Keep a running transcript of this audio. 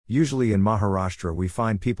Usually in Maharashtra we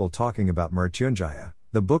find people talking about Mrityunjaya,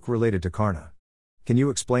 the book related to Karna. Can you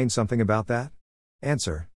explain something about that?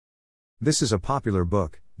 Answer. This is a popular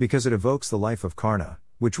book, because it evokes the life of Karna,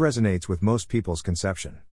 which resonates with most people's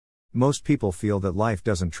conception. Most people feel that life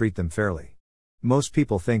doesn't treat them fairly. Most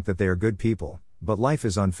people think that they are good people, but life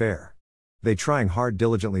is unfair. They trying hard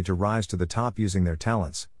diligently to rise to the top using their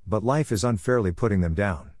talents, but life is unfairly putting them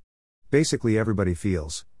down. Basically everybody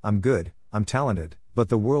feels, I'm good, I'm talented, but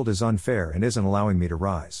the world is unfair and isn't allowing me to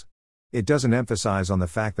rise. It doesn't emphasize on the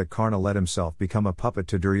fact that Karna let himself become a puppet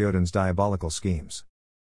to Duryodhana's diabolical schemes.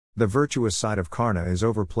 The virtuous side of Karna is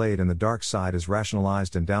overplayed and the dark side is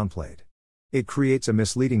rationalized and downplayed. It creates a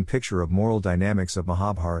misleading picture of moral dynamics of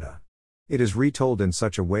Mahabharata. It is retold in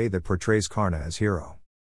such a way that portrays Karna as hero.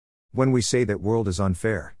 When we say that world is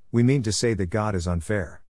unfair, we mean to say that God is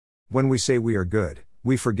unfair. When we say we are good,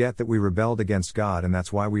 we forget that we rebelled against God and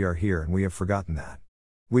that's why we are here and we have forgotten that.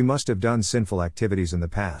 We must have done sinful activities in the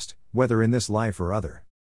past, whether in this life or other.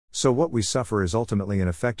 So what we suffer is ultimately an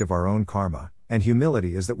effect of our own karma, and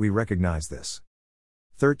humility is that we recognize this.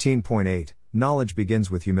 13.8 Knowledge begins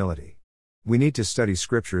with humility. We need to study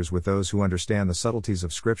scriptures with those who understand the subtleties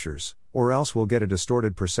of scriptures, or else we'll get a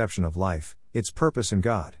distorted perception of life, its purpose and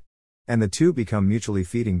God. And the two become mutually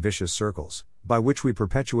feeding vicious circles, by which we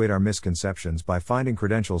perpetuate our misconceptions by finding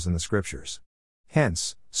credentials in the scriptures.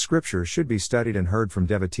 Hence, scripture should be studied and heard from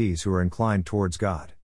devotees who are inclined towards God.